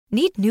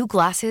Need new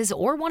glasses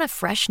or want a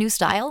fresh new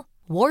style?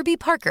 Warby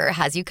Parker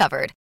has you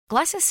covered.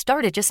 Glasses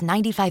start at just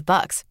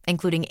 $95,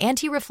 including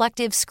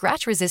anti-reflective,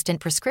 scratch-resistant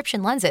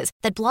prescription lenses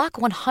that block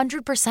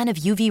 100% of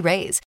UV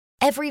rays.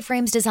 Every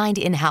frame's designed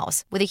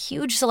in-house with a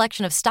huge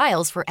selection of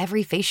styles for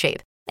every face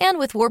shape. And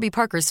with Warby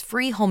Parker's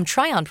free home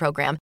try-on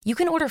program, you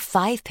can order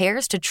 5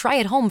 pairs to try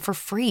at home for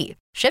free.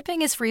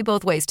 Shipping is free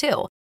both ways,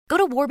 too. Go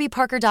to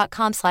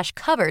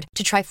warbyparker.com/covered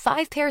to try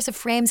 5 pairs of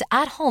frames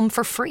at home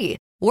for free.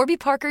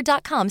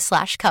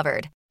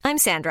 warbyparker.com/covered. I'm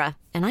Sandra,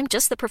 and I'm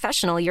just the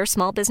professional your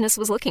small business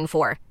was looking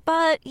for.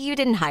 But you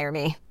didn't hire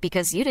me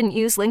because you didn't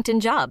use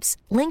LinkedIn Jobs.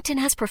 LinkedIn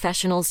has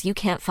professionals you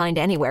can't find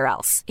anywhere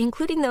else,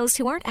 including those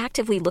who aren't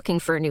actively looking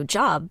for a new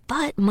job,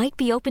 but might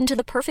be open to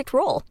the perfect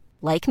role,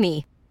 like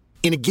me.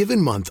 In a given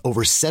month,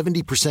 over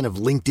 70% of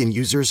LinkedIn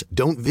users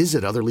don't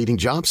visit other leading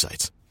job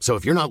sites. So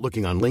if you're not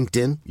looking on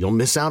LinkedIn, you'll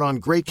miss out on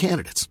great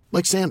candidates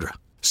like Sandra.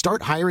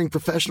 Start hiring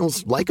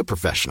professionals like a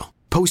professional.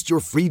 Post your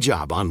free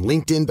job on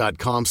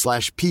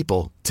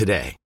linkedin.com/people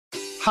today.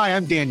 Hi,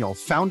 I'm Daniel,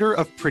 founder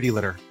of Pretty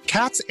Litter.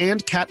 Cats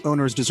and cat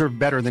owners deserve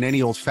better than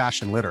any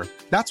old-fashioned litter.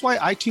 That's why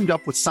I teamed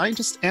up with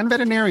scientists and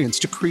veterinarians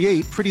to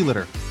create Pretty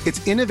Litter.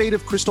 Its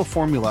innovative crystal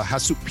formula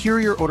has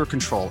superior odor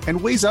control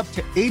and weighs up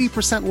to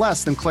 80%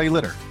 less than clay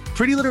litter.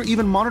 Pretty Litter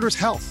even monitors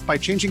health by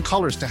changing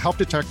colors to help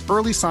detect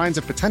early signs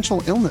of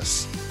potential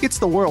illness. It's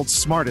the world's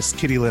smartest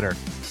kitty litter.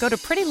 Go to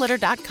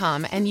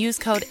prettylitter.com and use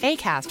code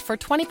ACAST for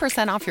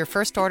 20% off your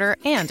first order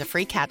and a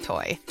free cat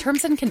toy.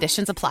 Terms and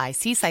conditions apply.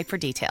 See site for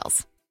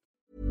details.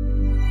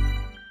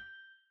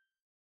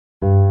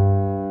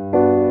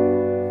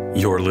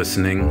 You're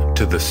listening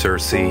to the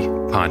Cersei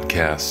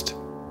Podcast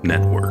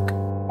Network.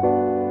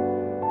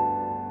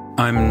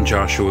 I'm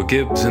Joshua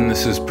Gibbs, and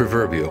this is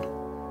Proverbial,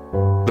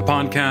 the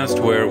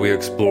podcast where we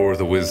explore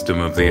the wisdom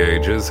of the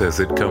ages as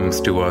it comes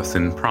to us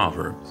in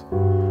Proverbs,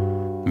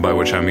 by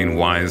which I mean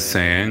wise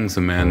sayings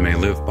a man may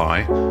live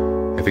by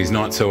if he's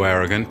not so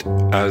arrogant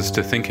as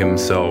to think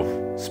himself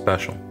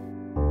special.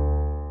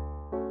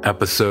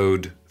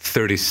 Episode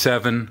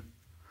 37,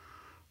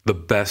 The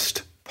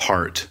Best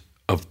Part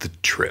of the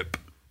Trip.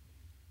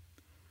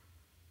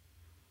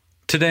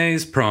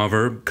 Today's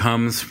proverb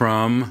comes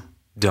from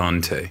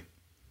Dante.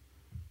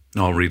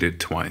 I'll read it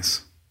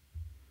twice.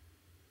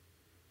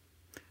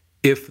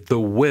 If the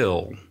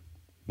will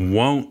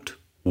won't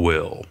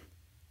will,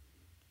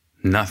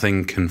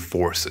 nothing can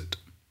force it.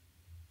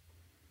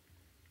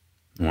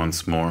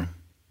 Once more.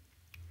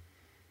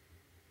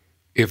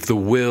 If the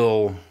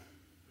will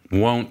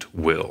won't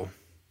will,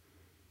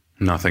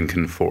 nothing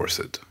can force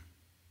it.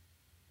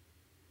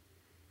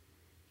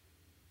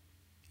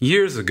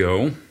 Years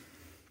ago,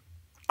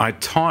 I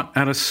taught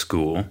at a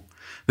school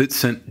that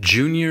sent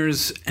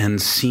juniors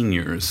and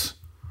seniors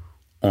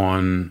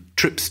on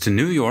trips to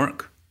New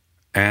York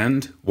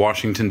and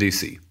Washington,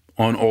 D.C.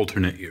 on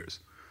alternate years.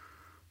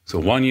 So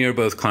one year,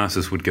 both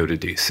classes would go to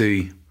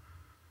D.C.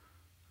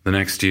 The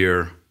next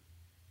year,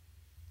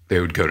 they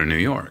would go to New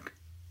York.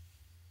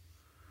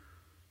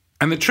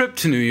 And the trip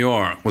to New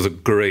York was a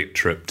great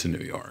trip to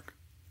New York.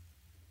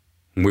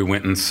 We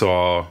went and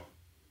saw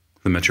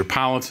the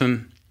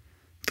Metropolitan,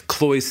 the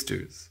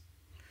cloisters.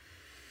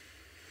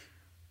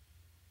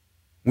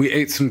 We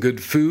ate some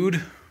good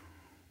food.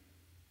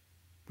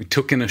 We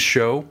took in a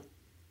show.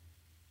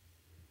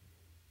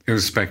 It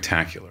was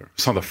spectacular.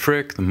 Saw the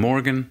Frick, the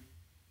Morgan.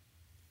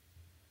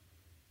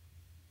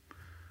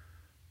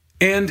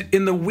 And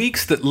in the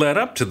weeks that led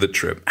up to the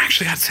trip,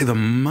 actually I'd say the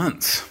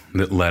months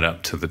that led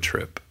up to the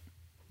trip,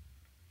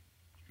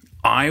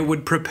 I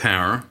would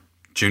prepare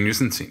juniors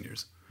and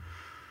seniors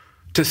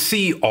to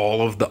see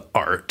all of the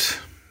art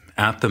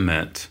at the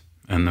Met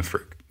and the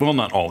Frick. Well,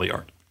 not all the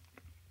art.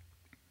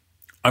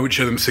 I would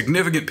show them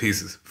significant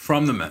pieces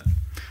from the Met.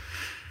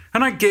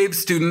 And I gave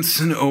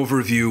students an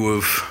overview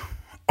of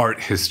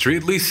art history,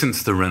 at least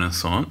since the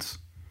Renaissance.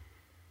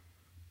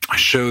 I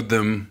showed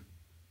them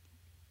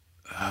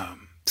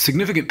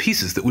significant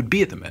pieces that would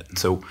be at the Met. And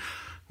so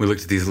we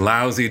looked at these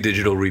lousy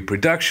digital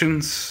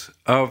reproductions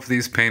of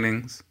these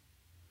paintings.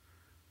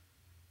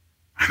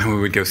 And then we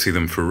would go see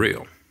them for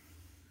real,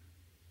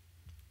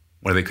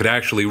 where they could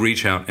actually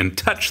reach out and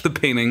touch the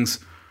paintings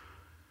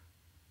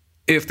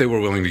if they were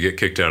willing to get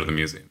kicked out of the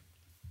museum.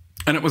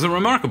 And it was a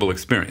remarkable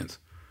experience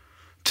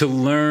to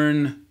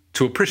learn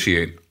to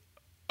appreciate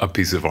a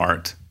piece of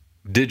art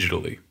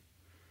digitally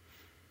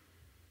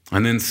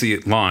and then see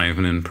it live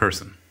and in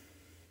person.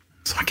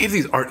 So I gave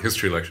these art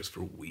history lectures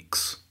for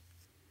weeks.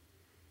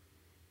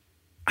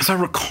 As I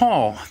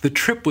recall, the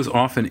trip was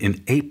often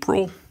in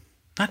April.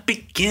 I'd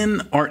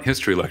begin art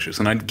history lectures,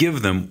 and I'd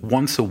give them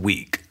once a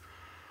week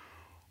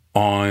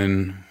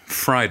on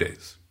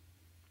Fridays.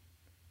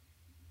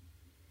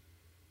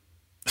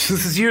 So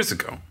this is years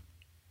ago.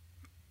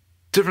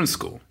 Different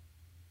school.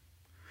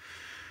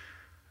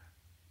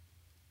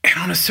 And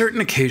on a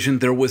certain occasion,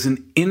 there was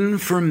an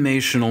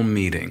informational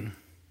meeting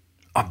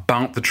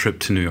about the trip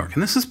to New York.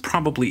 And this is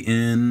probably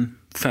in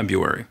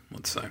February,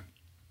 let's say.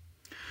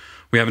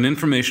 We have an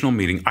informational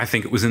meeting. I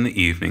think it was in the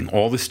evening.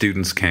 All the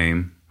students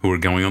came who were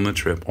going on the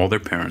trip, all their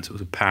parents. It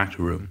was a packed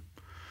room.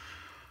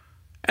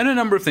 and a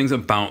number of things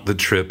about the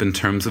trip in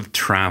terms of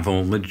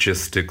travel,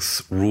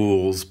 logistics,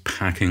 rules,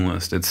 packing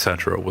list,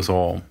 etc. was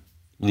all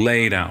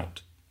laid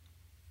out.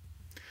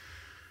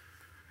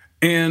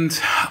 And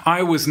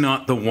I was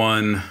not the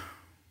one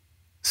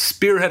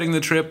spearheading the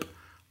trip.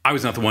 I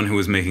was not the one who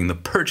was making the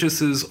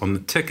purchases on the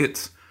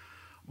tickets,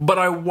 but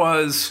I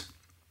was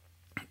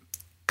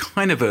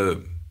kind of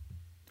a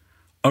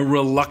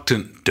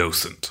reluctant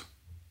docent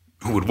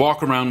who would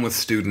walk around with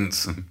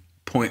students and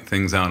point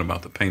things out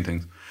about the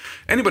paintings.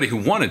 Anybody who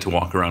wanted to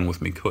walk around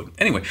with me could.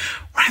 Anyway,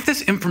 we're at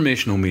this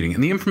informational meeting,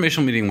 and the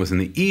informational meeting was in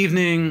the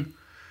evening,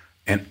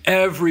 and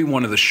every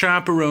one of the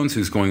chaperones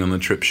who's going on the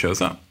trip shows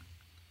up.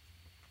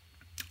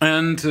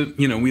 And,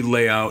 we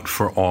lay out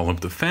for all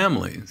of the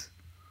families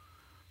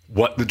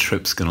what the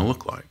trip's going to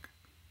look like.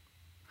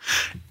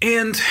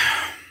 And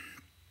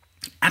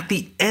at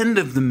the end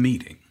of the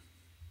meeting,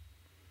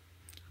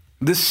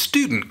 this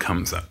student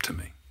comes up to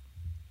me.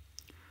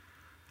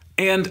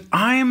 And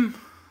I'm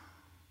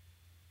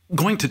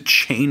going to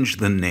change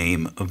the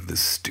name of this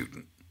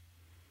student.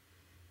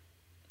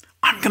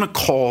 I'm going to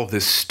call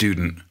this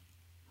student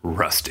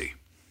Rusty.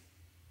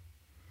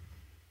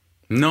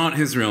 Not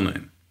his real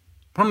name.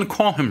 But I'm going to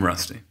call him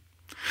Rusty.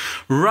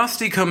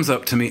 Rusty comes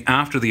up to me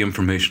after the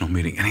informational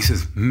meeting and he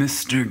says,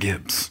 Mr.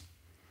 Gibbs,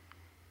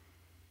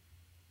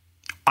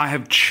 I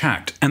have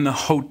checked, and the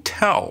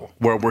hotel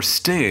where we're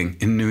staying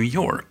in New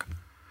York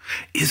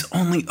is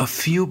only a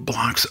few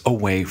blocks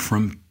away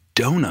from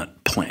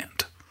Donut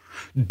Plant.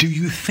 Do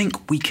you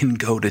think we can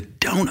go to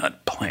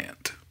Donut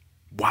Plant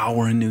while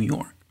we're in New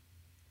York?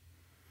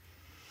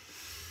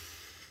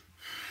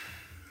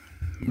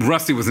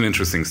 Rusty was an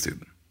interesting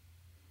student.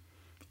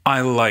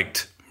 I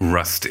liked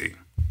Rusty.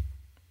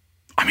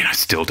 I mean, I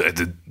still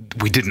did.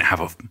 We didn't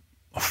have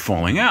a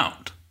falling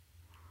out.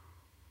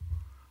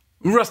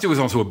 Rusty was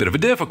also a bit of a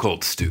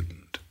difficult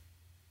student.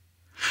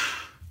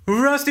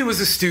 Rusty was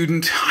a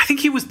student, I think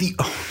he was the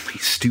only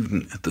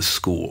student at the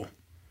school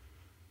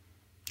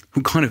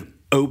who kind of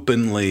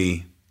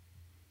openly,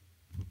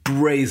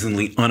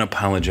 brazenly,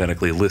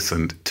 unapologetically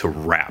listened to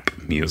rap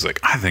music.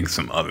 I think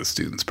some other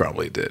students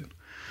probably did.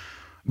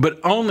 But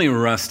only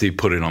Rusty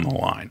put it on the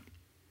line.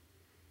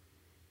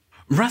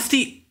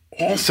 Rusty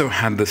also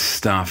had the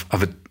stuff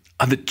of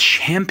a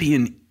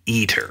champion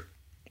eater.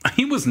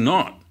 He was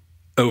not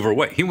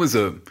overweight. He was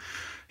a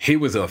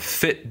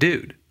fit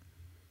dude.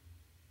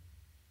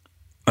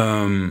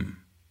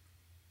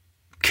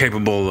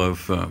 Capable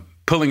of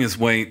pulling his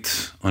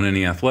weight on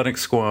any athletic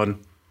squad.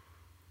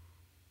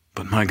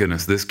 But my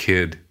goodness, this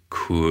kid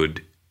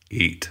could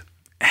eat.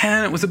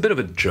 And it was a bit of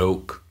a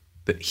joke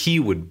that he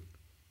would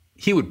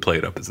play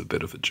it up as a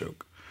bit of a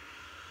joke.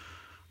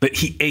 But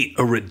he ate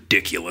a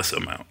ridiculous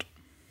amount.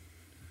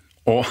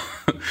 Or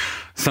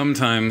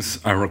sometimes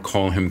I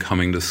recall him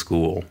coming to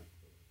school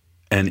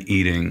and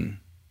eating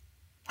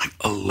like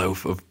a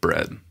loaf of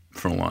bread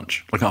for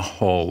lunch, like a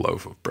whole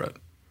loaf of bread.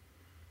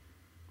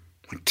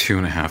 Like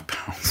 2.5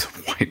 pounds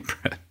of white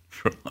bread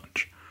for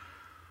lunch.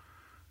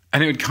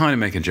 And he would kind of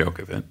make a joke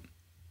of it.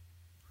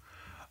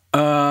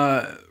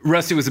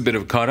 Rusty was a bit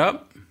of a cut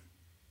up,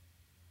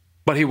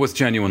 but he was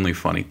genuinely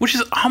funny, which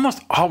is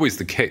almost always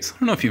the case. I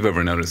don't know if you've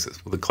ever noticed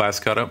this with a class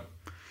cut up.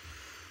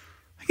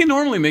 He can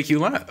normally make you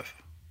laugh.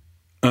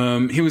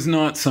 He was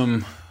not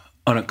some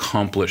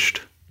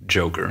unaccomplished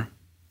joker.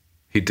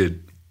 He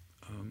did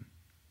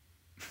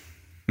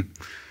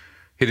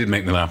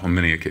make me laugh on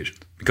many occasions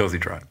because he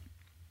tried.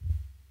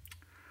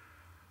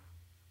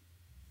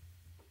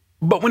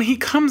 But when he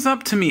comes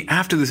up to me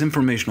after this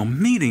informational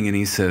meeting and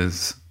he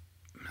says,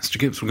 Mr.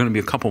 Gibbs, we're going to be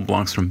a couple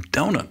blocks from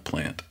Donut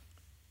Plant.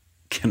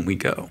 Can we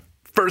go?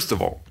 First of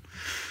all,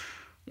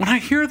 when I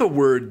hear the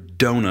word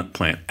Donut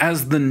Plant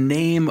as the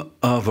name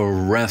of a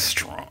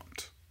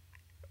restaurant,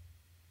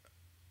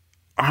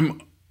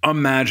 I'm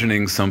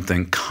imagining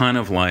something kind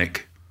of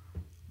like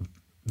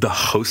the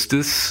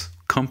Hostess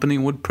company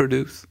would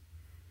produce.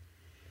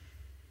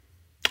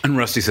 And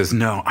Rusty says,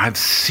 no, I've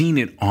seen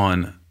it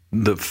on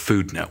the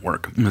Food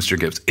Network, Mr.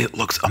 Gibbs. It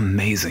looks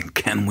amazing.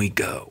 Can we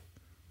go?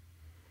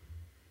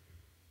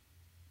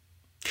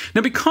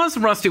 Now, because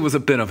Rusty was a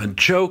bit of a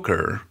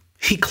joker,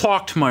 he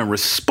clocked my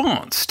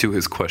response to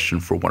his question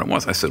for what it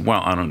was. I said,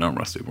 well, I don't know,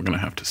 Rusty. We're going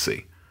to have to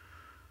see.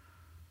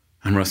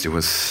 And Rusty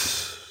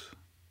was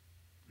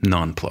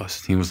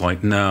nonplussed. He was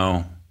like,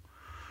 no,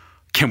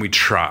 can we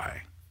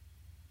try?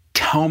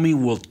 Tell me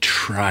we'll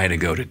try to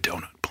go to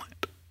Donut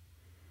Plant.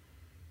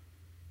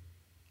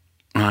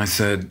 And I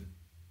said,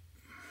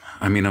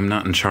 I mean, I'm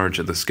not in charge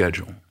of the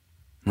schedule.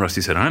 Rusty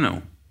said, I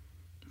know,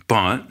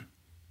 but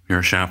you're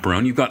a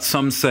chaperone. You've got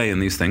some say in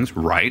these things,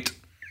 right?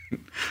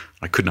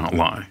 I could not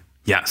lie.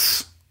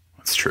 Yes,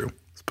 that's true,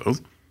 I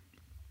suppose.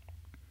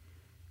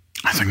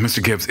 I was like,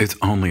 Mr. Gibbs, it's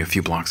only a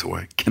few blocks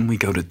away. Can we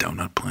go to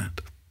Donut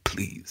Plant,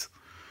 please?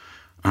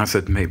 And I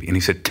said, maybe. And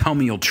he said, tell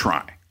me you'll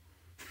try.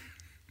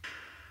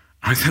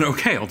 I said,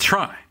 okay, I'll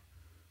try.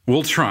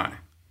 We'll try.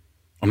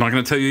 I'm not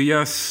going to tell you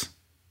yes,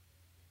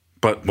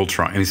 but we'll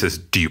try. And he says,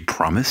 do you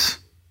promise?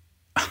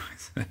 I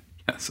said,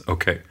 yes,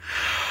 okay.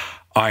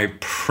 I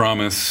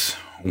promise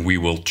we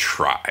will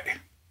try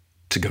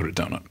to go to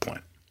Donut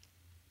Plant.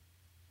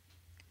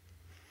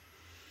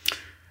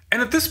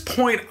 And at this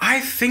point,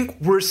 I think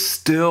we're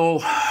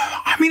still,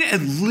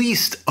 at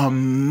least a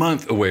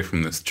month away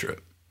from this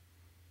trip.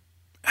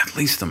 At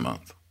least a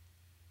month.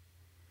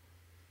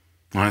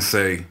 I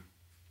say,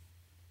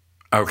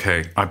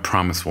 okay, I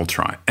promise we'll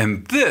try.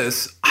 And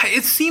this,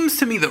 it seems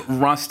to me that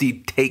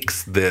Rusty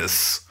takes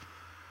these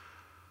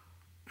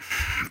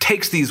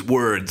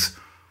words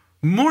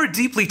more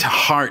deeply to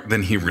heart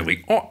than he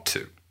really ought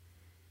to.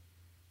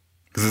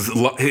 Because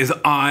his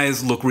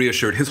eyes look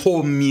reassured. His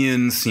whole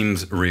mien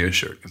seems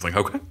reassured. It's like,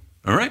 okay,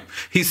 all right.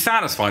 He's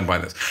satisfied by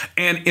this.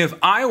 And if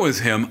I was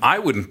him, I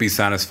wouldn't be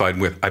satisfied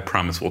with, I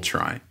promise we'll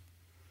try.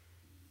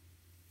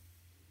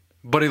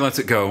 But he lets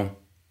it go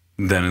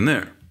then and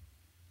there.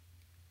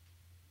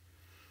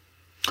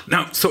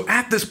 Now, so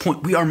at this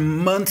point, we are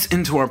months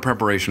into our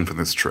preparation for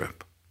this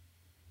trip.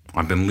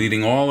 I've been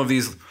leading all of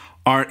these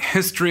art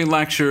history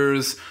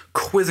lectures,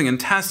 quizzing and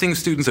testing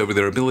students over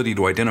their ability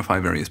to identify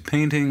various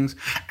paintings,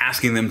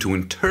 asking them to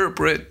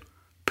interpret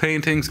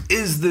paintings.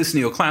 Is this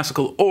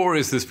neoclassical or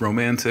is this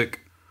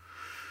romantic?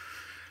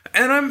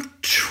 And I'm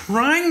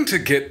trying to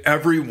get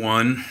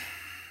everyone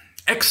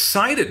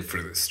excited for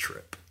this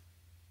trip.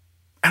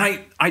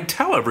 And I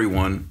tell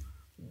everyone,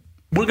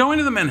 we're going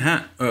to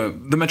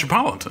the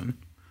Metropolitan,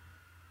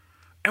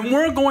 and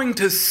we're going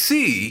to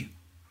see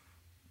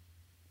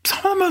some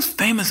of the most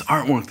famous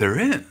artwork there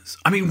is.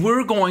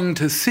 We're going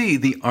to see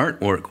the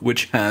artwork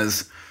which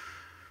has,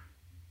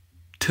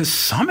 to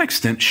some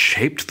extent,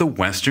 shaped the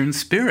Western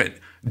spirit,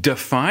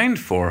 defined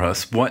for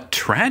us what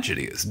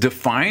tragedy is,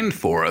 defined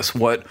for us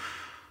what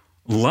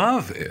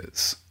love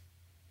is.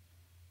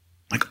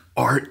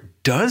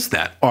 Art does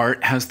that.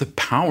 Art has the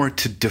power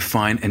to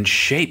define and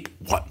shape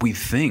what we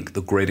think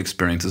the great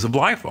experiences of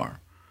life are.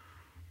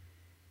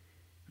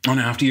 And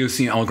after you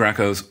see El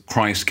Greco's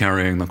Christ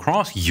carrying the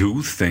cross,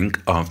 you think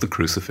of the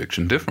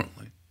crucifixion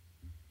differently.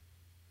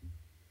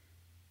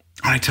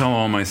 I tell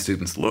all my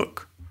students,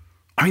 look,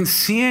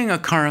 seeing a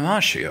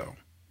Caravaggio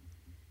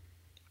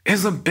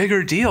is a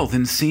bigger deal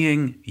than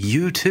seeing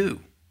U2.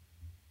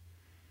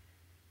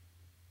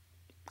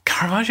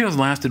 Caravaggio's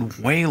lasted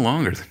way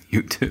longer than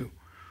U2.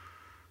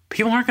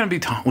 People aren't going to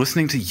be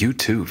listening to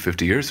U2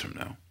 50 years from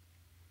now.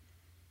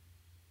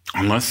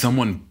 Unless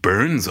someone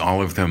burns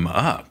all of them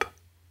up.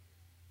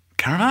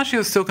 Caravaggio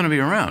is still going to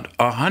be around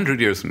 100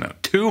 years from now,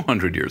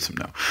 200 years from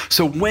now.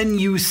 So when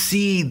you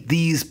see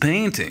these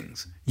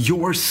paintings,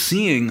 you're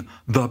seeing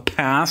the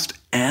past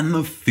and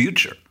the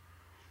future.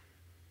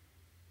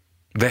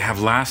 They have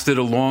lasted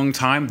a long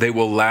time. They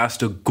will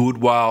last a good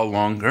while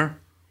longer.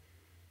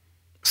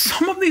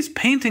 Some of these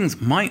paintings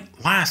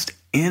might last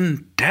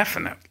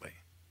indefinitely.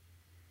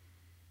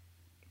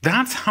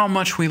 That's how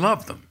much we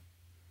love them.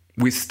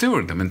 We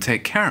steward them and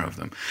take care of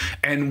them.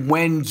 And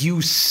when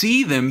you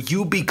see them,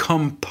 you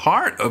become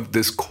part of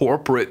this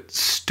corporate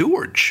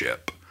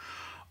stewardship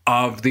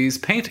of these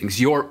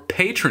paintings. Your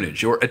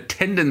patronage, your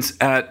attendance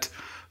at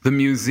the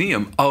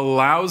museum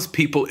allows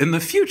people in the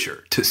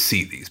future to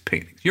see these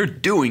paintings. You're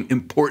doing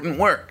important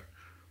work.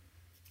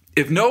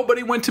 If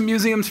nobody went to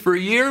museums for a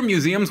year,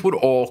 museums would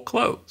all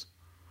close.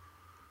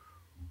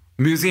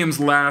 Museums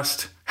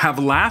have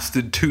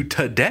lasted to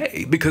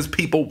today because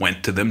people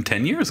went to them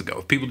 10 years ago.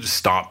 If people just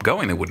stopped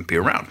going, they wouldn't be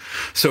around.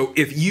 So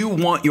if you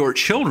want your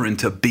children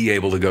to be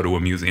able to go to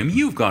a museum,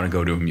 you've got to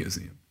go to a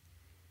museum.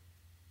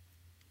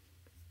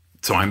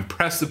 So I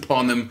impress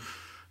upon them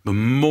the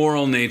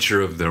moral nature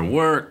of their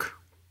work.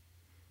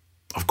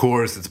 Of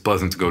course, it's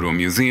pleasant to go to a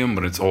museum,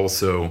 but it's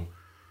also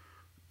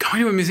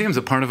going to a museum is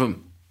a part of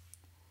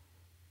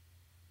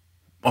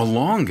a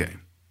long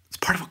game. It's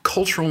part of a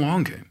cultural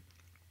long game.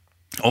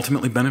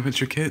 Ultimately benefits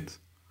your kids.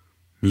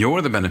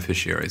 You're the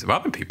beneficiaries of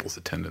other people's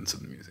attendance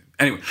at the museum.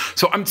 Anyway,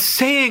 so I'm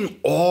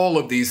saying all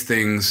of these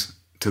things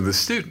to the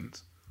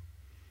students.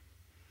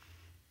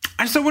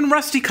 And so when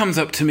Rusty comes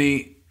up to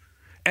me,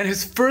 and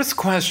his first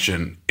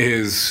question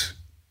is,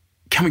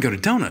 can we go to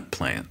Donut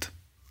Plant?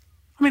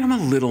 I'm a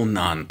little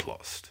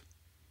nonplussed.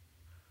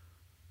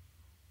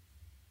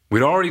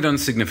 We'd already done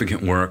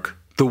significant work.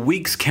 The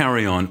weeks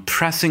carry on,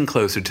 pressing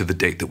closer to the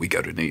date that we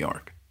go to New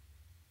York.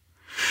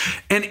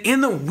 And in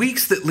the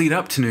weeks that lead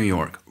up to New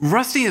York,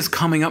 Rusty is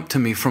coming up to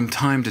me from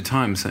time to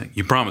time saying,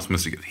 you promised,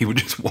 Mr. Gibbs. He would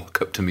just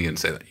walk up to me and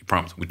say that. You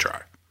promised, we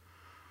try.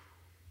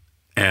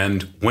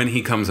 And when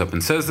he comes up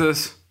and says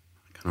this,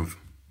 I kind of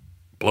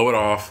blow it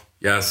off.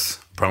 Yes,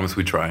 promise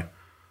we try.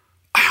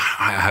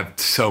 I have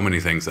so many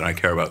things that I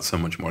care about so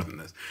much more than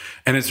this.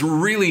 And it's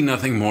really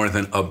nothing more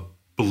than a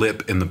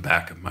blip in the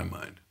back of my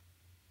mind.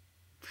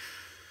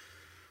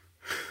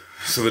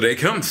 So the day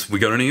comes. We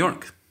go to New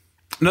York.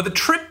 Now, the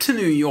trip to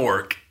New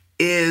York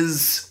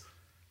is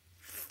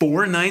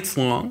 4 nights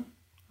long,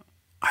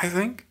 I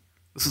think.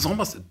 This is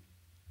almost a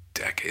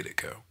decade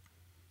ago.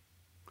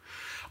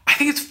 I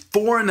think it's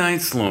 4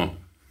 nights long.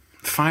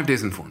 5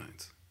 days and 4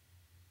 nights.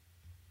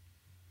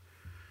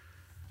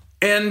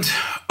 And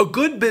a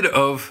good bit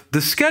of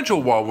the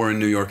schedule while we're in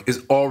New York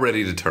is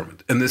already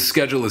determined, and this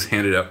schedule is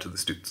handed out to the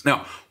students.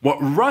 Now, what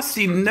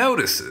Rusty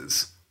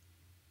notices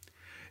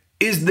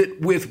is that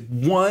with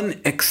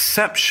one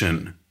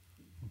exception,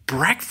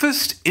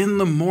 breakfast in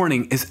the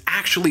morning is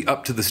actually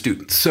up to the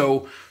students.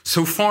 So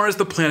far as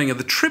the planning of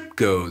the trip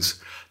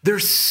goes,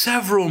 there's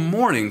several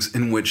mornings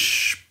in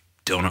which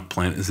donut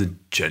plant is a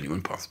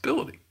genuine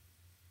possibility.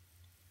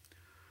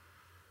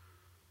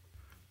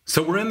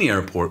 So we're in the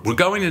airport, we're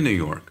going to New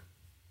York,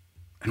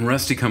 and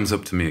Rusty comes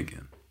up to me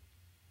again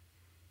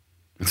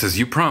and says,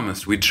 "You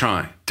promised we'd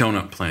try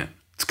donut plant.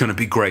 It's going to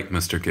be great,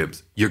 Mr.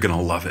 Gibbs. You're going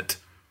to love it."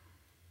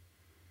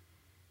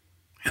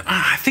 And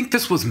I think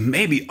this was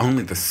maybe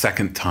only the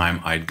second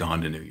time I'd gone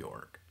to New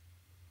York.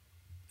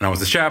 And I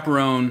was a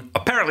chaperone.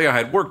 Apparently I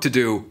had work to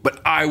do, but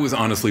I was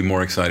honestly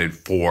more excited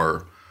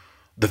for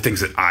the things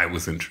that I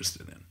was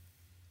interested in.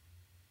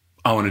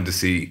 I wanted to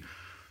see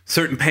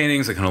certain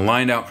paintings I kind of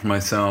lined out for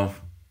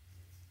myself.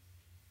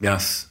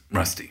 Yes,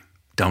 Rusty,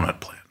 donut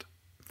plant,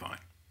 fine.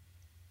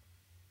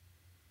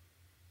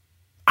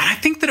 And I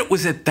think that it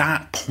was at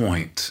that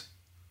point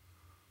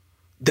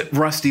that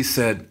Rusty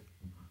said,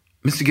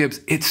 "Mr. Gibbs,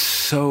 it's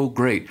so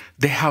great.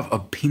 They have a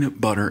peanut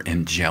butter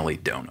and jelly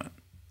donut.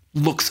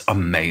 Looks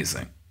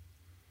amazing."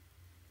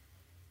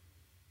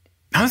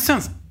 Now, that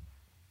sounds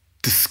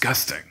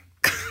disgusting.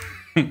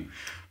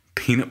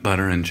 Peanut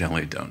butter and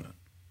jelly donut.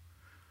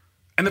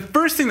 And the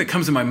first thing that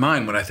comes to my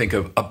mind when I think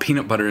of a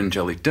peanut butter and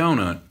jelly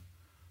donut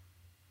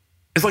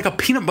is like a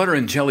peanut butter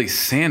and jelly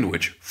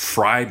sandwich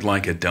fried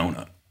like a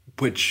donut,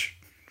 which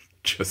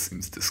just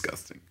seems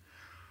disgusting.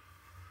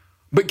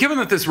 But given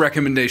that this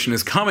recommendation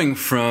is coming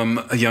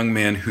from a young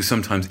man who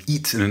sometimes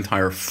eats an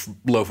entire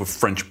loaf of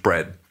French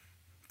bread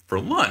for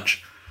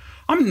lunch,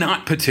 I'm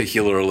not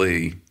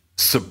particularly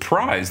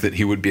surprised that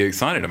he would be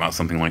excited about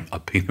something like a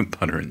peanut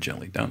butter and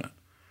jelly donut.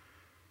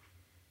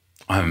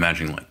 I'm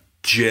imagining like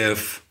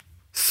Jif,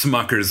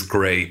 Smucker's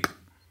grape,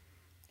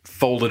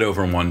 folded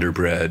over Wonder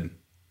Bread,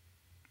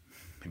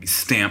 maybe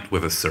stamped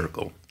with a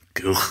circle.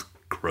 Ugh,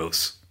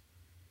 gross.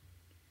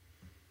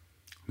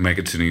 Make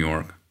it to New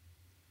York.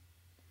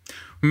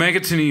 Make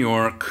it to New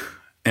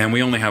York, and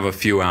we only have a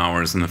few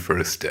hours in the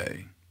first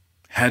day.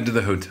 Head to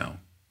the hotel.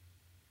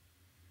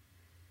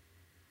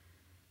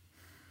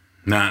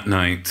 That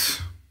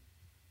night,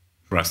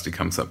 Rusty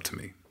comes up to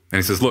me, and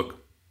he says,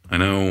 "Look, I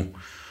know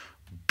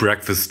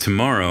breakfast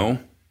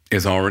tomorrow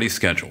is already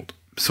scheduled,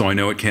 so I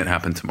know it can't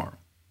happen tomorrow.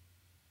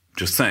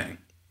 Just saying,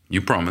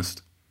 you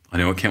promised. I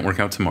know it can't work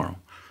out tomorrow,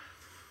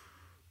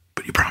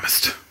 but you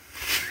promised."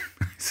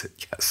 I said,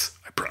 "Yes,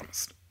 I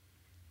promised."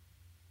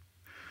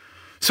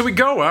 So we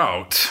go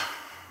out,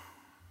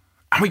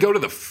 and we go to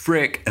the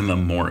Frick and the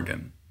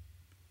Morgan.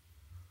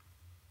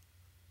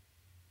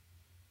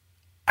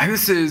 And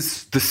this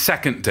is the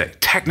second day.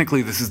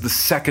 Technically, this is the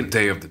second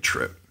day of the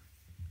trip.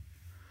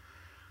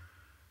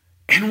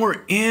 And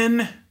we're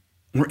in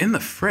the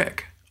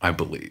Frick, I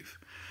believe.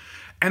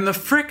 And the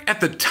Frick,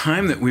 at the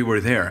time that we were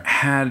there,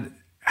 had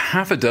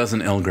half a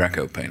dozen El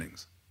Greco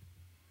paintings.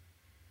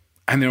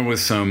 And there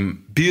was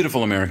some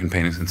beautiful American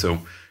paintings. And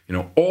so,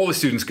 all the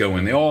students go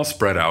in, they all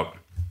spread out.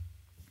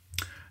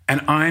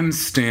 And I'm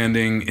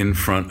standing in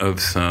front of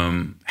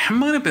it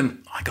might have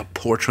been like a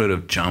portrait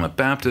of John the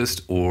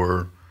Baptist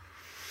or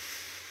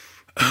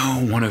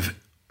one of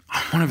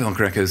El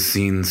Greco's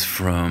scenes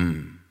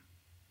from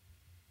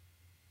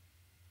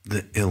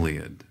the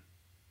Iliad.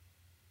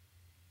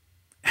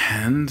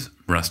 And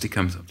Rusty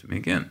comes up to me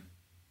again.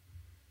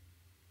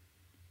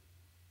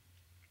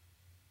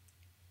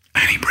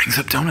 And he brings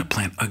up donut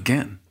plant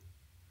again.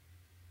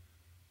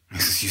 He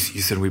says,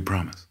 you said we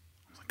promised.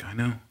 I was like, I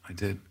know, I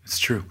did. It's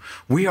true.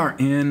 We are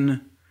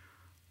in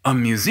a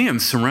museum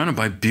surrounded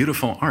by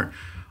beautiful art.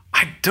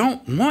 I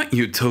don't want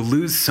you to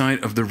lose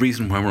sight of the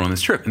reason why we're on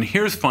this trip. And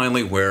here's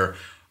finally where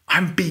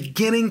I'm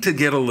beginning to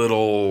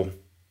lose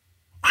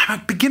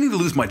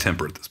my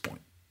temper at this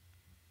point.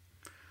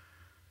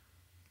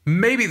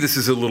 Maybe this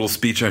is a little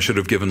speech I should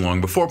have given long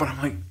before, but I'm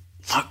like,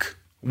 look,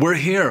 we're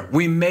here.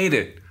 We made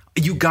it.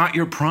 You got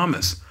your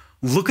promise.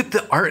 Look at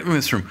the art in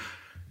this room.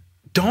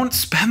 Don't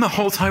spend the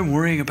whole time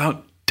worrying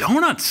about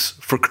donuts,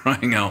 for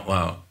crying out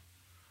loud.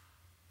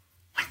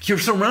 Like, you're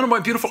surrounded by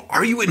beautiful.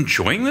 Are you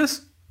enjoying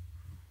this?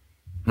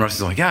 And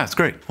Rusty's like, yeah, it's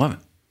great. Love it.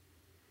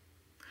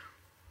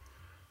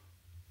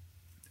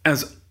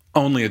 As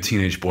only a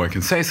teenage boy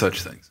can say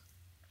such things.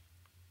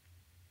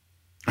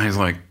 And he's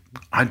like,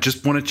 I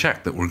just want to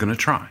check that we're going to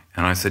try.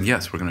 And I said,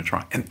 yes, we're going to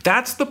try. And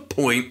that's the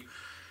point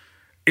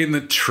in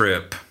the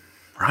trip,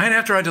 right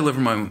after I deliver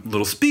my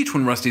little speech,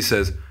 when Rusty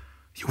says,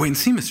 you wait and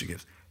see, Mr.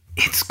 Gibbs.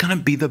 It's going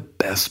to be the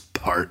best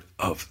part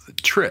of the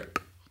trip.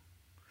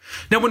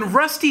 Now, when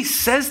Rusty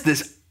says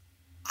this,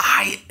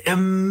 I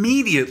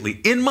immediately,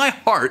 in my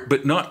heart,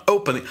 but not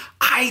openly,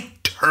 I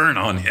turn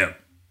on him.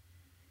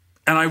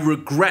 And I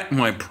regret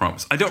my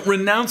promise. I don't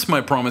renounce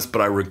my promise,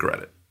 but I regret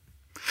it.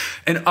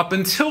 And up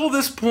until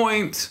this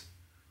point,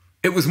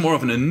 it was more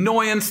of an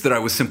annoyance that I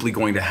was simply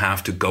going to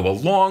have to go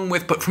along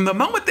with. But from the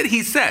moment that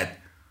he said,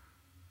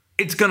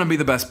 it's going to be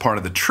the best part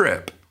of the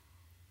trip.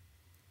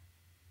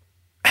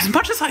 As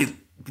much as I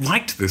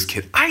liked this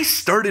kid, I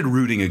started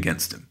rooting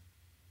against him.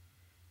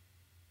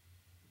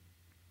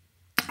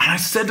 And I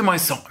said to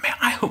myself,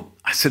 I hope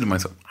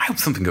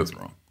something goes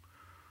wrong.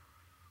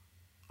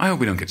 I hope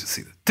we don't get to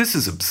see this. This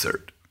is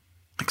absurd.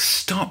 Like,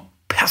 stop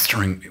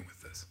pestering me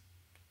with this.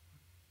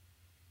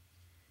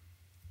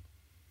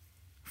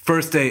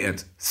 First day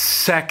ends.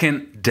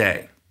 Second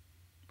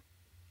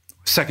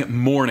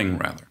morning,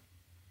 rather.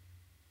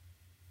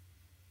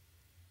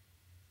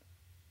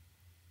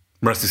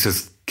 Rusty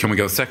says, can we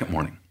go second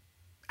morning?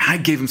 I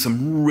gave him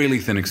some really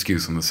thin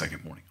excuse on the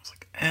second morning. I was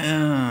like,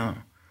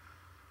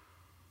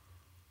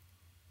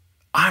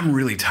 I'm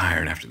really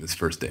tired after this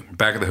first day. We're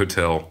back at the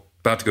hotel,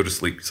 about to go to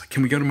sleep. He's like,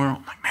 can we go tomorrow?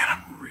 I'm like, man,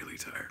 I'm really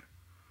tired.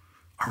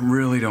 I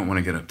really don't want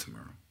to get up tomorrow.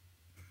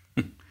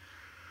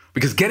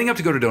 Because getting up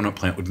to go to Donut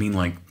Plant would mean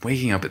like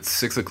waking up at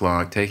 6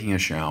 o'clock, taking a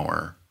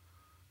shower,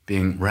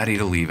 being ready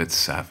to leave at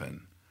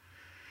 7.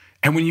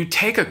 And when you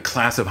take a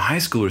class of high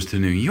schoolers to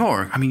New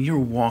York, I mean, you're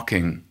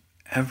walking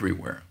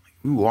everywhere.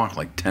 We walked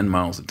like 10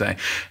 miles a day,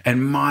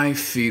 and my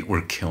feet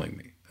were killing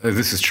me.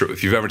 This is true.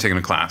 If you've ever taken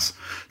a class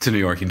to New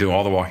York, you do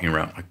all the walking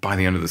around. Like by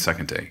the end of the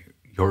second day,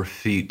 your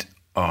feet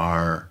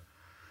are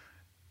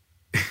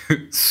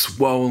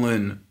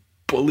swollen,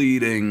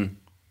 bleeding.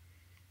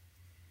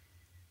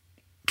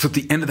 So at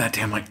the end of that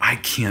day, I'm like, I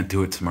can't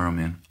do it tomorrow,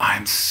 man.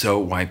 I'm so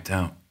wiped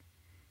out.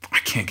 I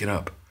can't get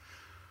up.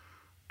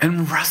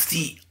 And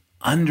Rusty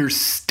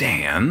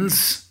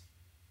understands,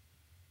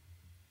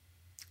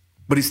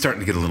 but he's starting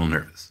to get a little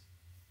nervous.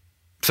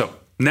 So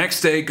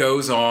next day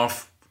goes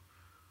off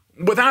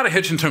without a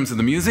hitch in terms of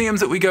the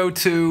museums that we go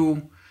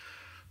to.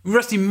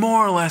 Rusty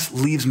more or less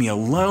leaves me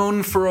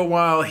alone for a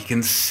while. He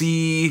can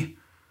see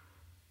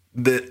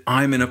that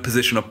I'm in a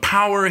position of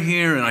power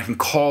here and I can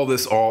call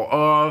this all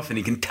off, and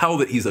he can tell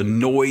that he's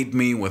annoyed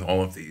me with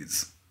all of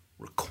these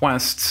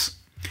requests.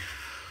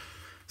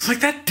 It's like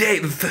that day,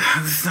 this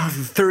is now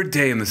the third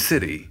day in the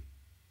city,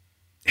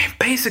 he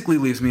basically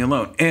leaves me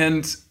alone.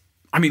 And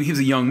I mean, he's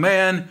a young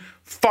man,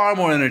 far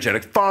more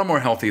energetic, far more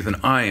healthy than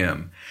I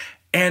am.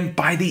 And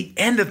by the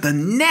end of the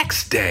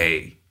next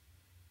day,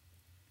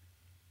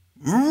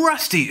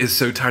 Rusty is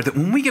so tired that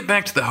when we get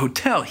back to the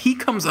hotel, he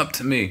comes up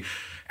to me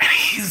and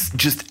he's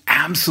just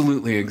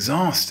absolutely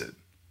exhausted.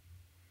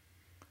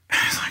 And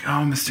he's like,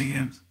 oh, Mr.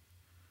 Gibbs,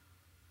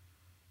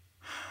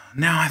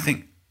 now I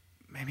think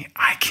maybe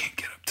I can't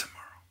get up tomorrow.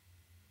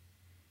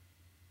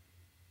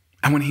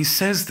 And when he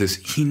says this,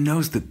 he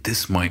knows that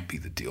this might be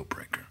the deal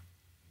breaker.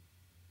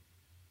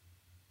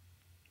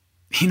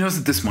 He knows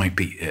that this might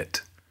be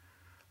it.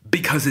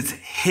 Because it's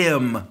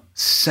him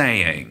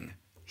saying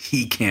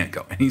he can't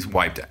go. And he's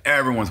wiped out.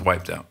 Everyone's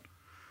wiped out.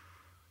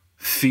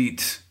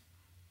 Feet.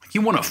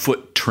 You want a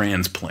foot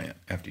transplant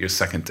after your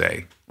second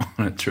day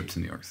on a trip to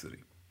New York City.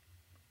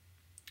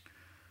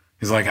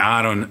 He's like,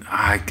 I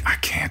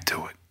can't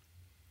do it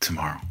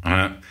tomorrow.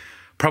 I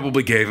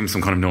probably gave him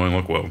some kind of knowing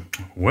look.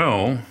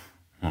 Well,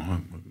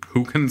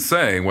 who can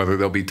say whether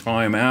there'll be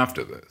time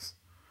after this?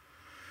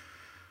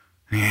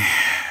 And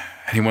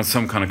he wants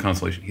some kind of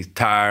consolation. He's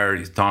tired.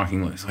 He's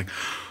talking. He's like,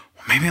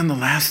 well, maybe on the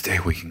last day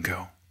we can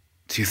go.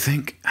 Do you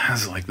think?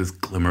 Has like this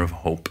glimmer of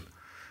hope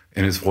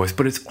in his voice,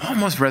 but it's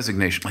almost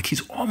resignation. Like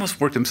he's almost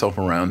worked himself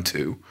around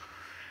to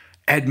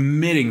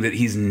admitting that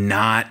he's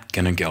not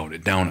going to go to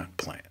Donut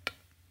Plant.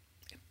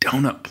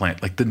 Donut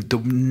Plant. Like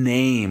the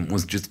name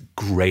was just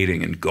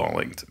grating and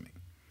galling to me.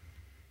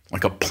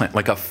 Like a plant,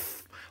 like a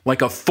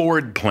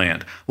Ford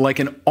plant, like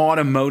an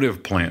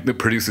automotive plant that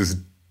produces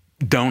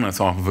donuts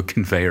off of a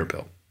conveyor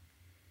belt.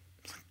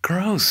 It's like,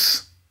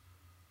 gross.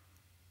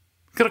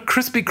 Got a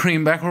Krispy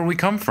Kreme back where we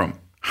come from.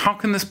 How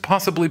can this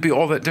possibly be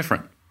all that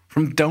different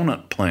from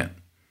Donut Plant?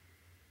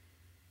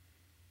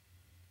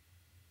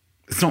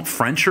 It's not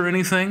French or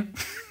anything.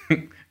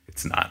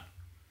 It's not.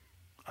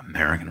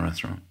 American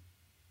restaurant.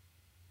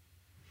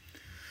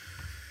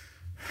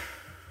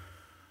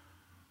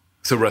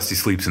 So Rusty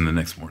sleeps in the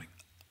next morning.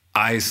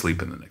 I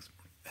sleep in the next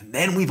morning. And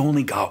then we've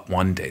only got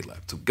one day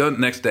left. So go the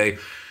next day,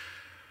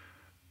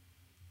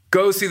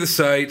 go see the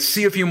site,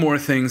 see a few more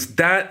things.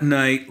 That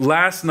night,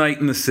 last night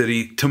in the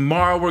city,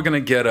 tomorrow we're going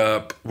to get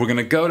up, we're going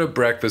to go to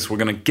breakfast, we're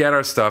going to get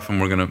our stuff, and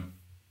we're going to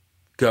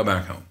go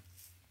back home.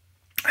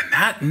 And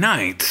that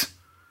night,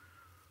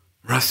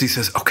 Rusty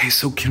says, okay,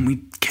 so can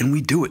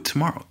we do it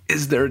tomorrow?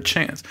 Is there a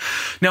chance?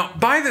 Now,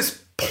 by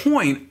this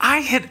point, I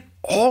had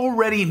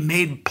already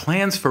made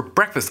plans for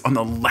breakfast on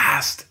the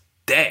last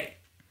day.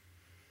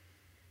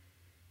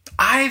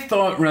 I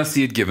thought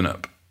Rusty had given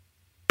up.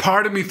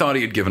 Part of me thought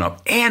he had given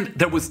up. And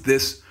there was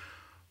this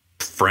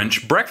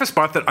French breakfast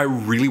spot that I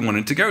really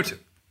wanted to go to.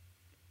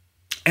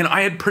 And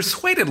I had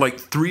persuaded like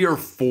 3 or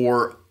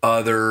 4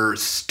 other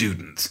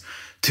students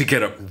to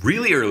get up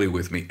really early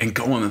with me and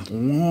go on this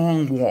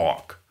long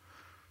walk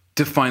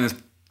to find this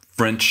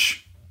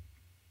French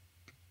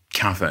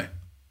cafe.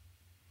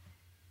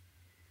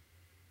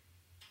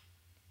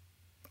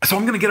 So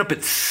I'm going to get up at,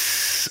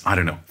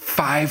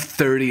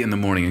 5:30 in the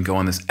morning and go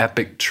on this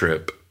epic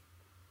trip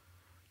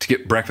to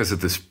get breakfast at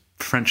this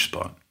French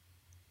spot.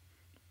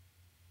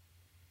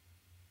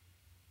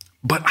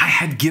 But I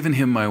had given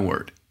him my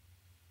word.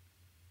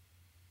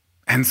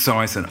 And so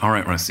I said, all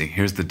right, Rusty,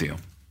 here's the deal.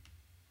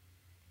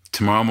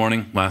 Tomorrow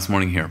morning, last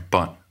morning here.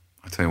 But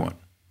I'll tell you what.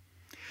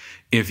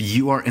 If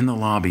you are in the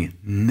lobby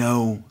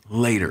no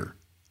later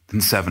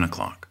than 7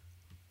 o'clock,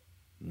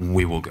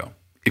 we will go.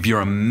 If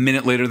you're a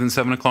minute later than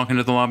 7 o'clock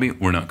into the lobby,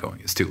 we're not going.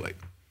 It's too late.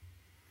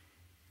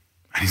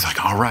 And he's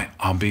like, all right,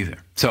 I'll be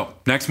there. So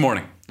next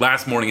morning,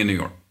 last morning in New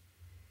York.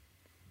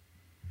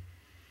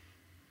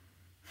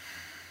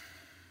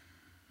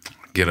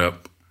 Get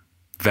up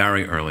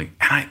very early.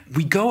 And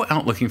we go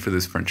out looking for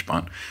this French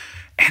spot.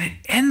 And it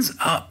ends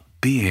up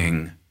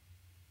being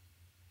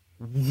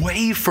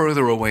way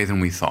further away than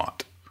we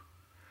thought.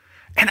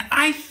 And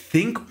I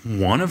think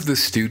one of the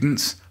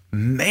students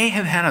may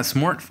have had a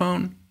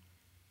smartphone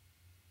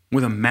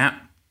with a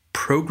map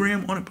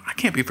program on it, but I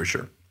can't be for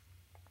sure.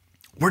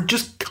 We're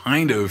just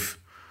kind of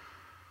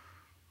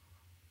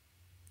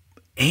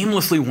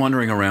aimlessly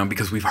wandering around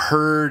because we've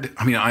heard,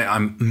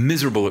 I'm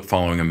miserable at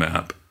following a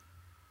map.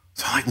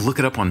 So I look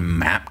it up on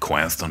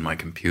MapQuest on my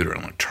computer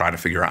and try to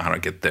figure out how to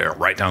get there,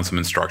 write down some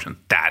instructions.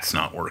 That's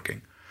not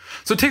working.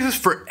 So it takes us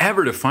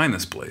forever to find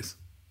this place.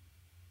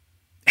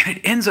 And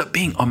it ends up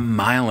being 1.5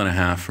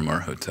 miles from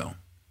our hotel.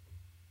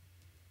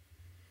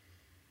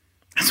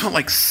 And so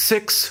at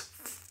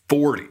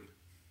 6:40,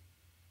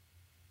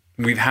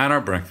 we've had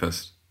our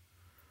breakfast.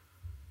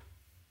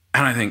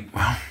 And I think,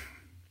 well,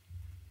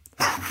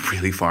 we're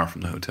really far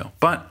from the hotel.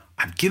 But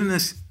I've given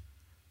this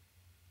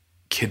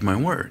kid my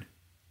word.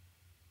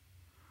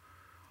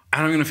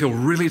 And I'm going to feel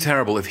really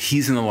terrible if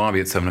he's in the lobby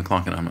at 7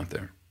 o'clock and I'm not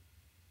there.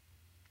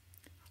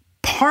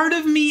 Part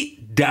of me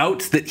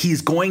doubts that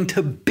he's going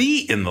to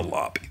be in the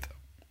lobby, though.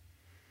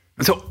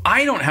 And so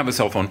I don't have a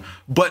cell phone,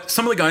 but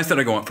some of the guys that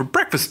I go out for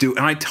breakfast do,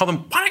 and I tell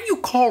them, why don't you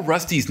call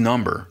Rusty's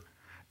number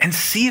and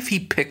see if he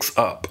picks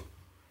up?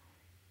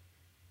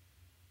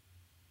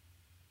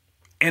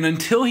 And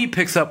until he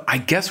picks up, I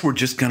guess we're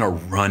just going to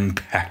run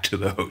back to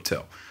the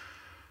hotel.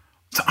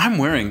 So I'm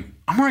wearing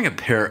a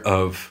pair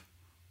of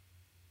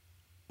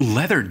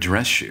leather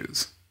dress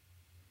shoes.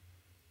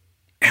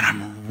 And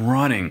I'm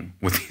running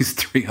with these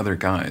 3 other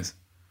guys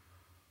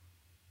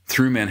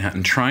through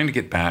Manhattan, trying to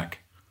get back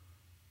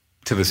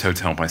to this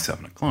hotel by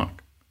 7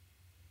 o'clock.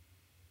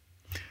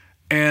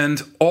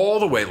 And all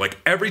the way,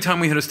 every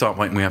time we hit a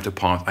stoplight and we have to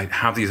pause, I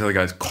have these other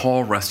guys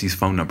call Rusty's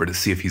phone number to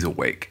see if he's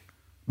awake.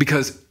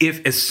 Because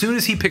as soon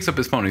as he picks up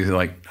his phone, he's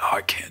like, no,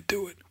 I can't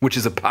do it, which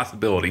is a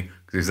possibility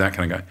because he's that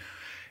kind of guy.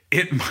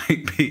 It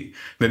might be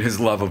that his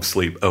love of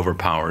sleep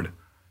overpowered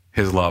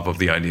his love of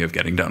the idea of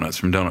getting donuts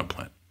from Donut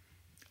Plant.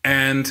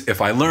 And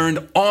if I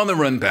learned on the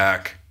run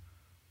back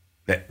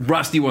that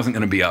Rusty wasn't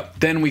going to be up,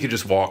 then we could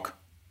just walk.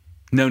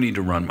 No need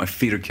to run. My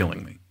feet are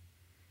killing me.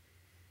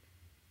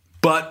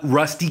 But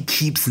Rusty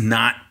keeps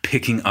not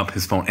picking up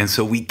his phone. And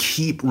so we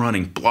keep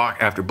running block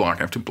after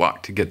block after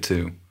block to get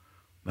to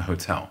the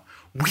hotel.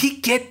 We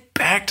get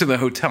back to the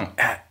hotel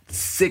at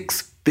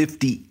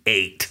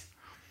 6:58.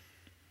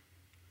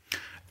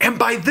 And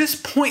by this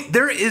point,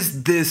 there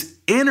is this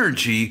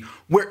energy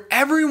where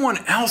everyone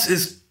else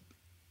is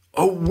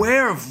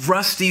aware of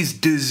Rusty's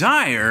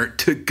desire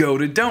to go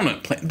to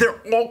Donut Plant.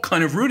 They're all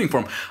kind of rooting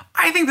for him.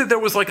 I think that there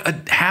was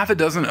a half a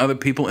dozen other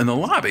people in the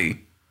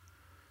lobby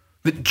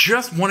that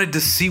just wanted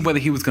to see whether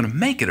he was going to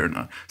make it or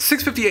not.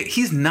 6:58,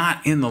 he's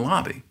not in the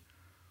lobby.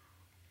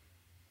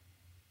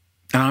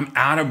 And I'm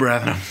out of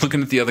breath, and I'm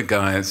looking at the other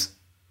guys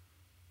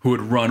who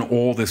had run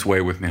all this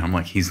way with me. I'm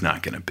like, he's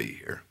not going to be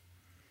here.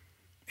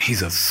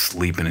 He's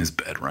asleep in his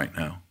bed right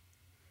now.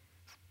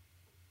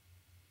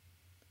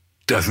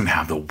 Doesn't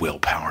have the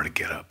willpower to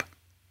get up.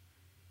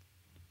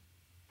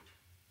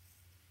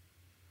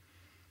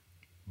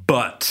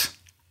 But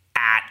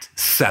at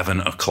 7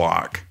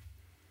 o'clock,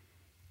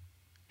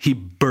 he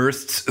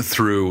bursts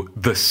through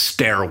the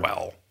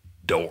stairwell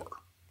door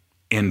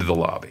into the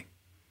lobby.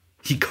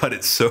 He cut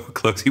it so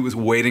close. He was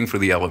waiting for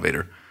the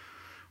elevator.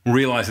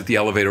 Realized that the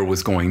elevator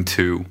was going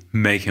to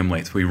make him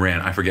late. So he ran,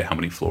 I forget how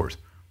many floors.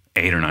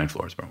 8 or 9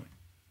 floors probably.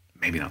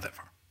 Maybe not that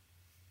far.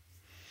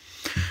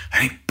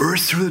 And he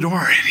bursts through the door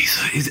and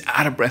he's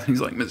out of breath. And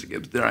he's like, Mr.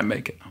 Gibbs, did I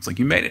make it? I was like,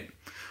 you made it.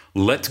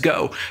 Let's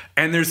go.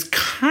 And there's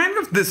kind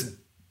of this,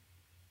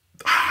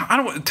 I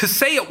don't want to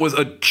say it was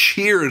a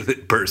cheer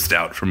that burst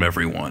out from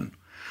everyone.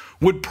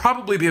 Would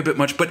probably be a bit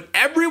much, but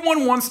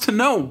everyone wants to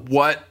know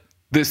what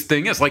this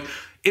thing is.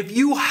 If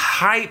you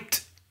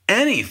hyped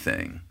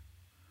anything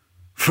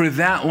for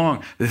that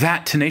long,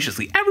 that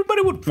tenaciously,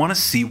 everybody would want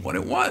to see what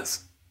it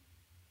was.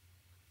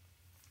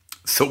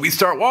 So we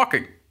start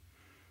walking.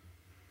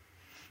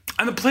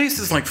 And the place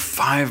is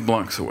 5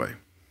 blocks away.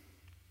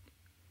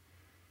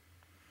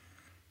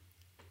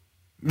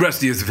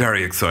 Rusty is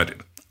very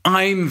excited.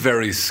 I'm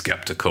very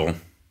skeptical.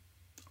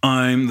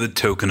 I'm the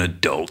token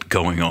adult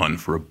going on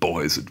for a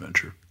boy's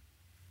adventure.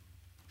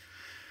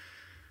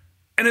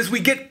 And as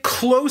we get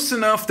close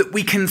enough that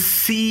we can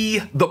see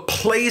the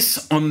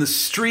place on the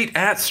street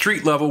at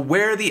street level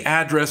where the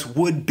address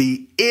would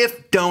be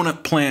if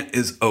Donut Plant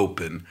is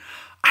open,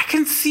 I I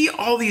can see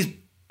all these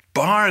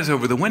bars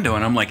over the window,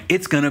 and I'm like,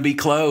 it's going to be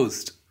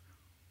closed.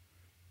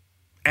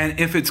 And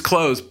if it's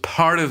closed,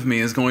 part of me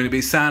is going to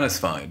be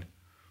satisfied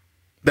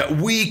that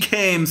we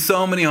came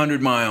so many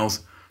 100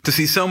 miles to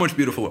see so much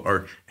beautiful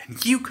art,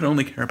 and you can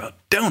only care about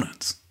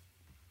donuts.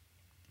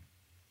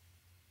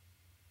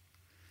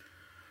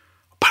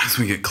 But as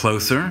we get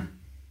closer,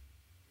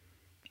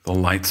 the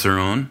lights are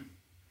on.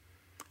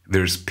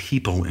 There's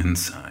people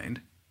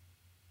inside.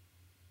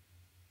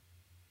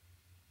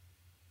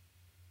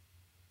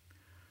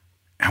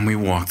 And we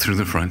walk through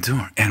the front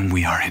door, and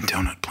we are in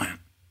Donut Plant.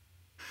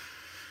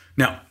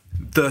 Now,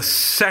 the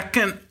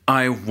second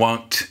I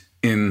walked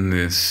in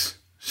this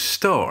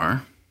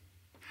store,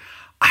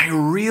 I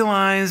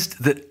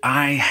realized that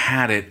I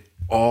had it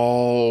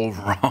all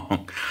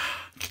wrong.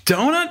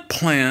 Donut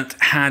Plant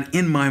had,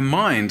 in my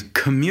mind,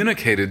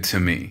 communicated to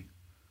me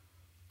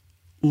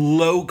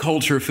low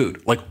culture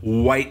food, like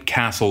White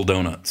Castle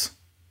donuts.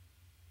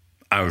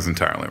 I was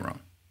entirely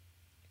wrong.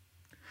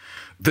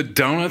 The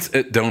donuts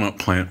at Donut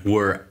Plant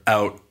were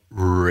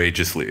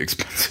outrageously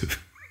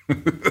expensive.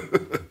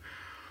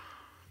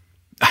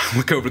 I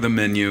look over the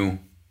menu.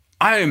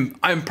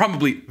 I'm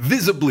probably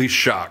visibly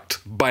shocked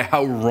by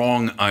how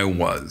wrong I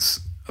was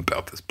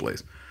about this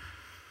place.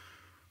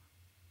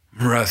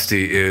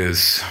 Rusty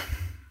is,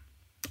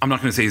 I'm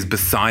not going to say he's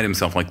beside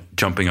himself, like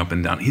jumping up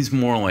and down. He's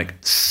more like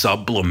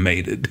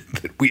sublimated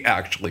that we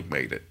actually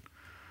made it.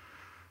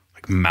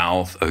 Like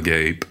mouth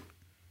agape,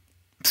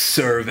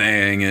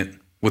 surveying it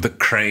with a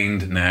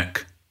craned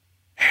neck.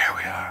 Here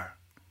we are.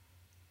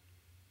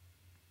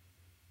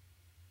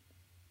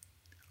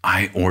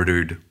 I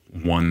ordered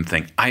one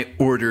thing. I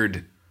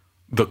ordered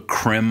the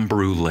creme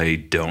brulee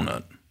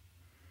donut,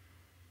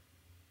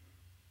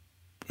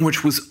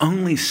 which was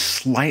only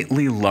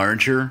slightly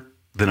larger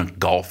than a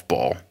golf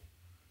ball.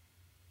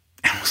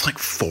 And it was like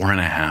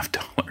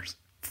 $4.50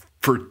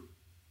 for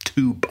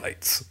 2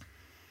 bites.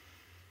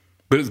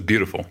 But it was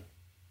beautiful.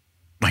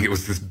 Like, it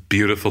was this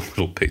beautiful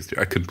little pastry.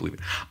 I couldn't believe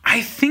it.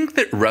 I think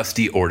that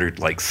Rusty ordered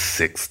like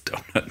 6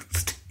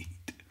 donuts to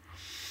eat.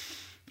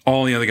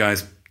 All the other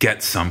guys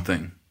get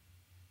something.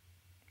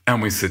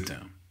 And we sit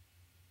down.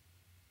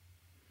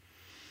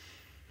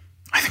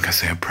 I think I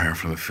say a prayer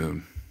for the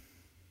food.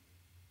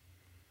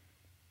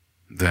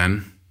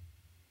 Then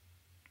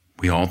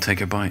we all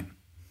take a bite.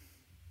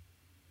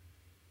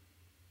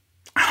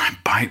 And I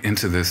bite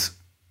into this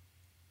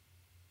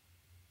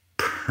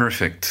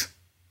perfect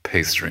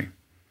pastry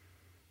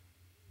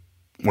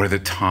where the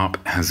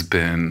top has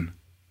been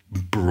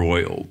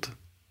broiled.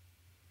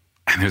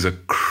 And there's a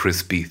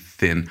crispy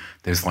thin,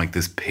 there's like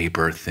this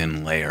paper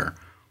thin layer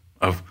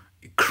of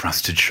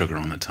crusted sugar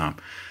on the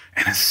top.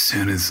 And as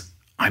soon as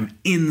I'm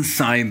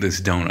inside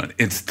this donut,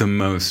 it's the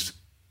most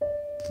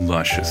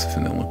luscious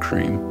vanilla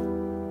cream.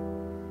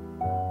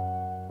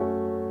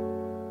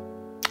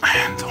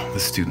 And all the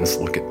students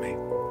look at me.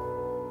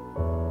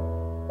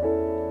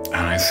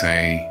 And I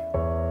say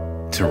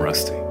to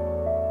Rusty,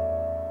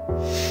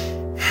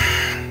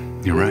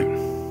 you're right.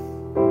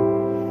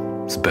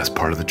 It's the best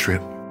part of the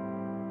trip.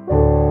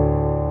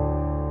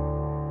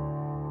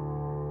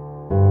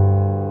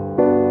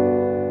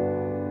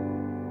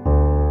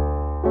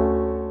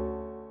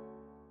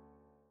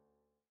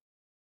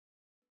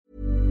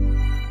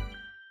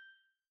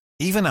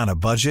 Even on a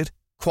budget,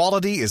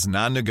 quality is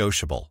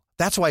non-negotiable.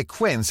 That's why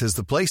Quince is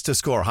the place to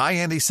score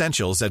high-end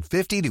essentials at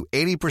 50 to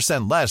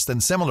 80% less than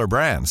similar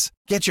brands.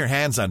 Get your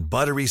hands on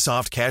buttery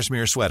soft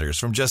cashmere sweaters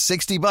from just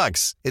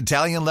 $60,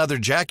 Italian leather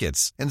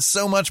jackets, and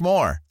so much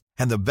more.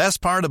 And the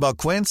best part about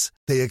Quince,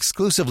 they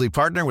exclusively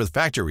partner with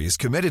factories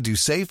committed to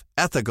safe,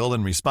 ethical,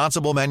 and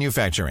responsible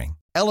manufacturing.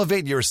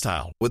 Elevate your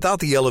style without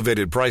the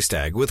elevated price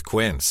tag with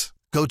Quince.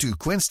 Go to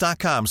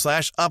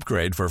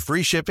quince.com/upgrade for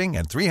free shipping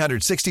and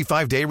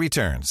 365-day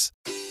returns.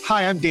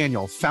 Hi, I'm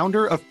Daniel,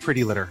 founder of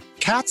Pretty Litter.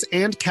 Cats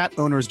and cat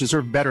owners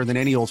deserve better than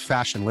any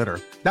old-fashioned litter.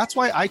 That's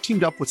why I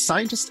teamed up with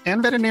scientists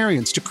and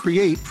veterinarians to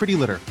create Pretty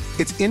Litter.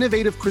 Its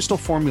innovative crystal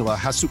formula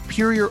has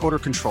superior odor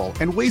control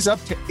and weighs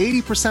up to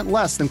 80%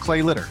 less than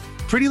clay litter.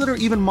 Pretty Litter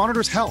even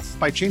monitors health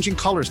by changing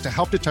colors to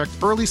help detect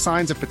early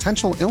signs of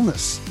potential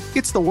illness.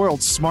 It's the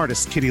world's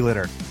smartest kitty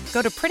litter.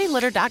 Go to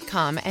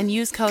prettylitter.com and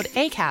use code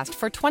ACAST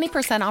for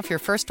 20% off your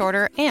first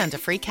order and a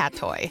free cat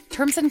toy.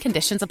 Terms and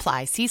conditions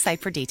apply. See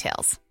site for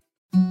details.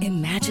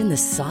 Imagine the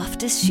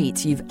softest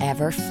sheets you've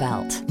ever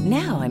felt.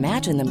 Now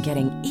imagine them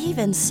getting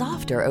even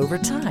softer over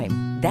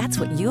time. That's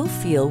what you'll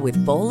feel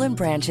with Boll &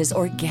 Branch's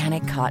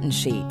organic cotton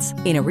sheets.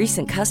 In a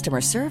recent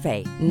customer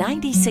survey,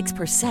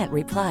 96%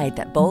 replied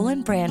that Boll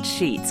 & Branch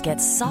sheets get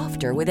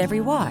softer with every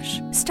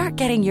wash. Start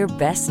getting your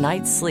best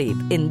night's sleep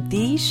in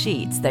these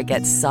sheets that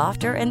get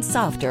softer and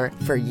softer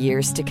for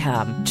years to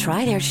come.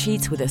 Try their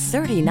sheets with a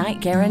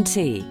 30-night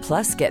guarantee.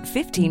 Plus, get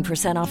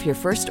 15% off your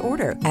first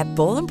order at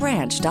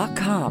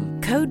bollandbranch.com.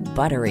 Code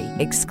BUTTERY.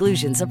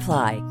 Exclusions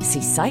apply.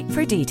 See site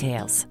for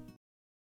details.